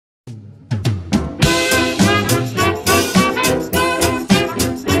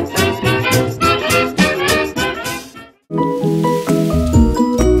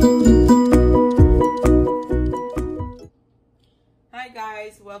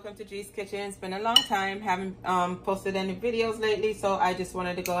welcome to G's Kitchen. It's been a long time, haven't posted any videos lately, so I just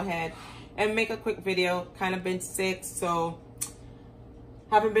wanted to go ahead and make a quick video. Kind of been sick, so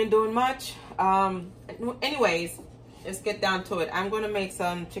haven't been doing much. Anyways, let's get down to it. I'm going to make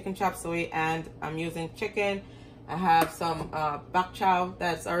some chicken chop suey, and I'm using chicken. I have some bok chow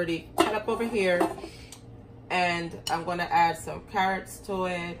that's already cut up over here, and I'm going to add some carrots to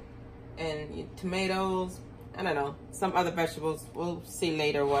it and tomatoes. I don't know, some other vegetables. We'll see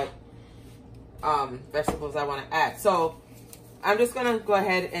later what vegetables I want to add. So I'm just gonna go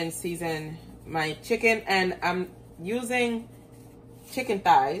ahead and season my chicken, and I'm using chicken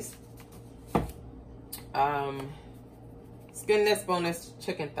thighs, skinless, boneless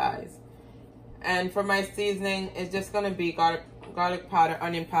chicken thighs. And for my seasoning, it's just gonna be garlic powder,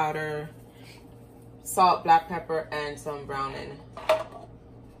 onion powder, salt, black pepper, and some browning.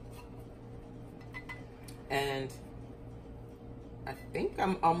 And I think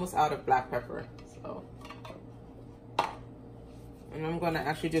I'm almost out of black pepper, so. And I'm gonna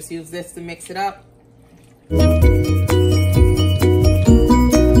actually just use this to mix it up.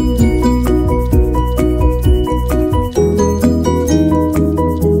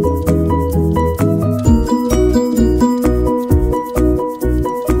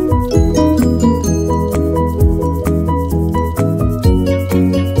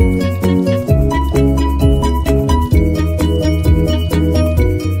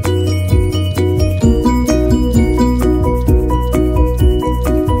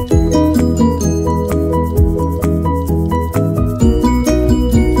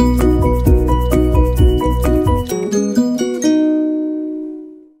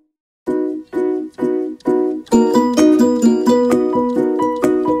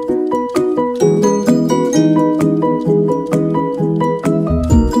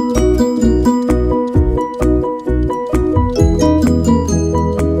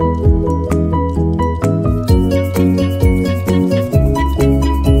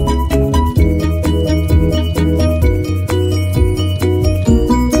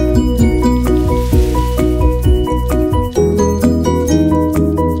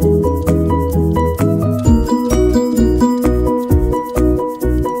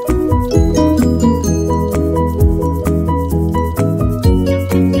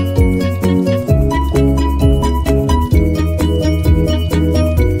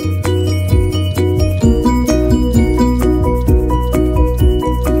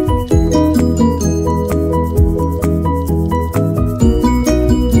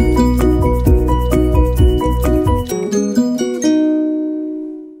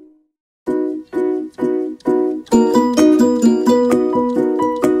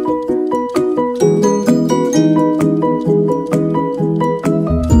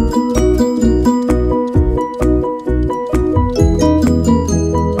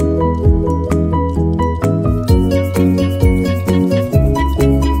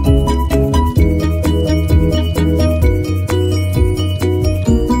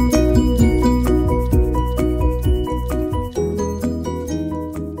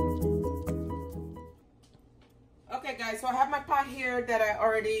 Okay guys, so I have my pot here that I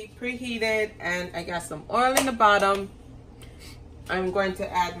already preheated, and I got some oil in the bottom. I'm going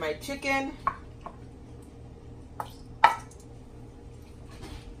to add my chicken. I'm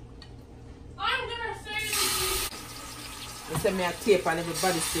gonna say They send me a tape and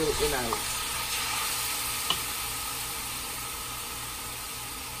everybody's still in out.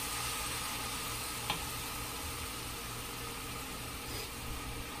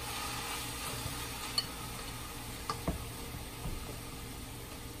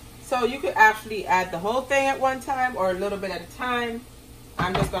 So you could actually add the whole thing at one time or a little bit at a time.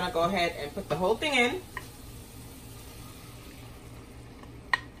 I'm just gonna go ahead and put the whole thing in.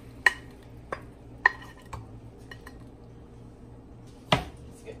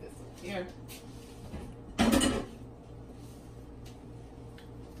 Let's get this up here.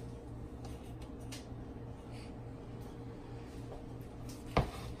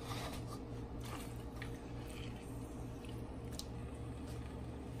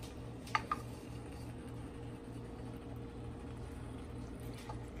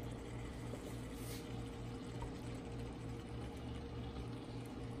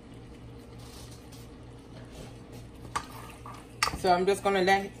 So I'm just gonna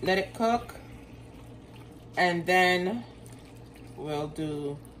let it cook, and then we'll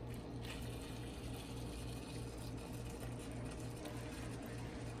do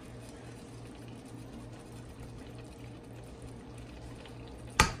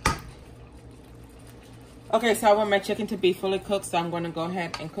Okay, so I want my chicken to be fully cooked, so I'm going to go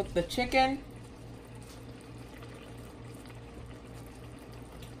ahead and cook the chicken.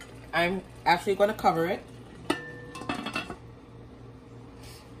 I'm actually going to cover it.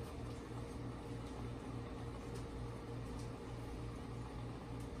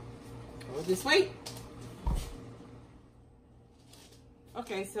 We'll just wait.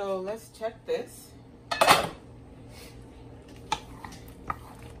 Okay, so let's check this.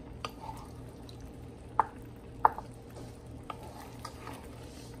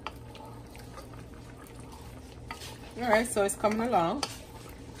 All right, so it's coming along.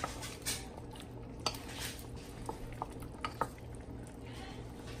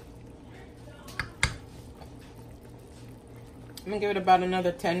 I'm gonna give it about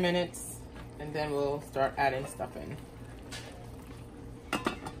another 10 minutes and then we'll start adding stuff in.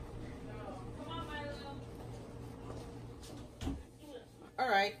 All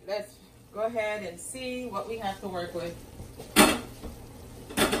right, let's go ahead and see what we have to work with.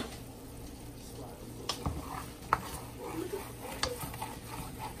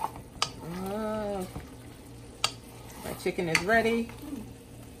 My chicken is ready.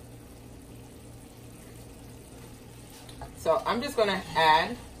 So I'm just gonna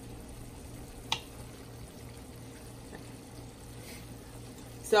add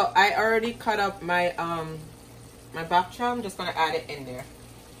so I already cut up my my bok choy. I'm just gonna add it in there.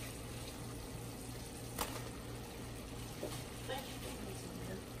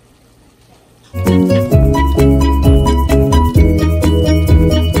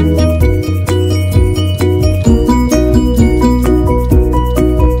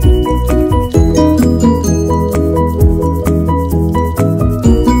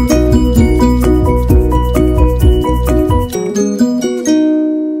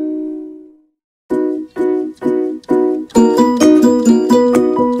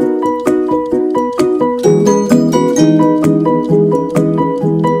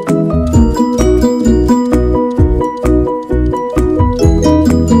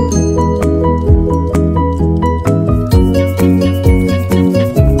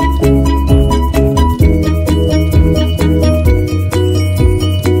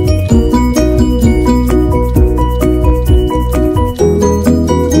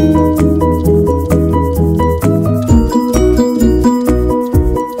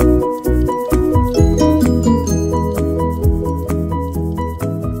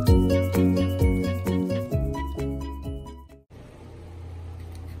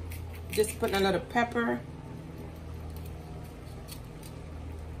 Just putting a little pepper.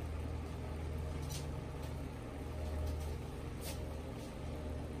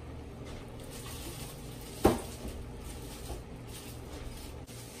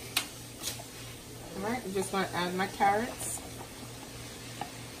 All right, I'm just going to add my carrots.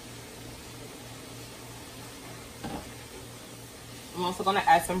 I'm also going to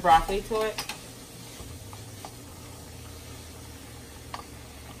add some broccoli to it.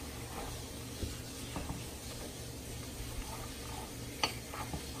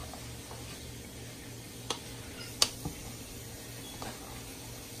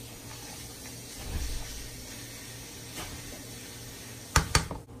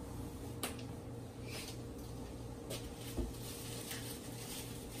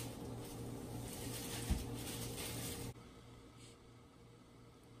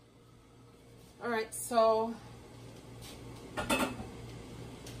 All right, so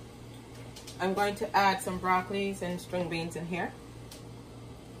I'm going to add some broccolis and string beans in here.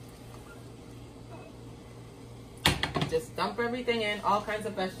 Just dump everything in, all kinds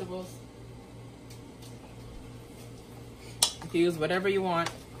of vegetables. You can use whatever you want.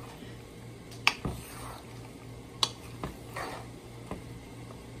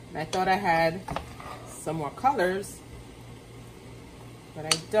 And I thought I had some more colors, but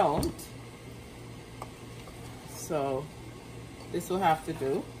I don't. So this will have to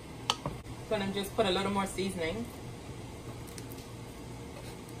do. I'm gonna just put a little more seasoning.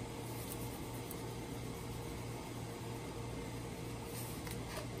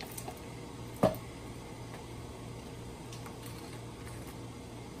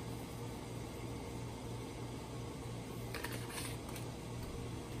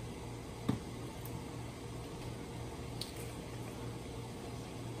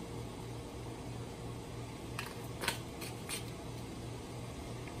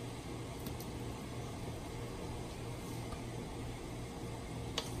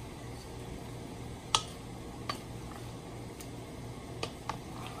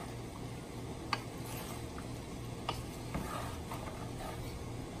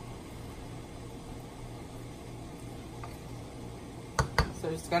 So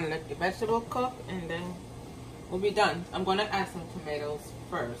just gonna let the vegetable cook and then we'll be done. I'm gonna add some tomatoes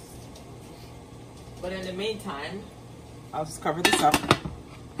first. But in the meantime, I'll just cover this up.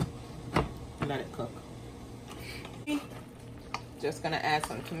 let it cook. Just gonna add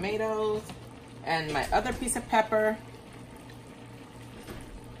some tomatoes and my other piece of pepper.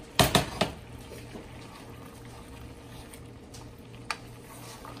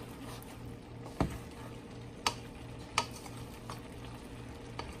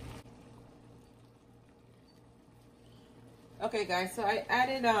 Okay guys, so I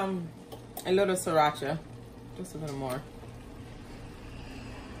added a little sriracha, just a little more.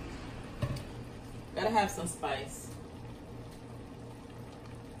 Gotta have some spice.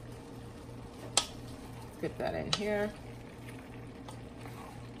 Get that in here.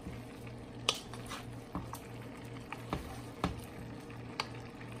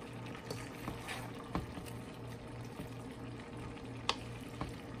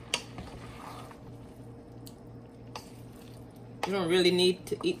 You don't really need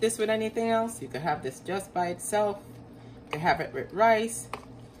to eat this with anything else. You could have this just by itself. You can have it with rice.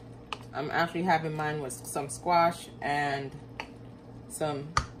 I'm actually having mine with some squash and some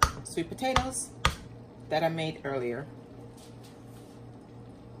sweet potatoes that I made earlier.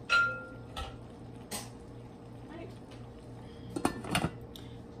 Right.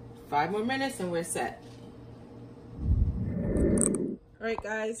 5 more minutes and we're set. Alright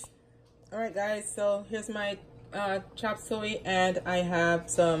guys, so here's my chopped suey, and I have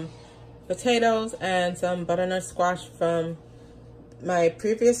some potatoes and some butternut squash from my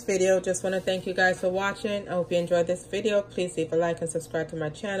previous video. Just want to thank you guys for watching. I hope you enjoyed this video. Please leave a like and subscribe to my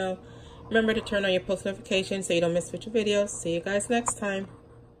channel. Remember to turn on your post notifications so you don't miss future videos. See you guys next time.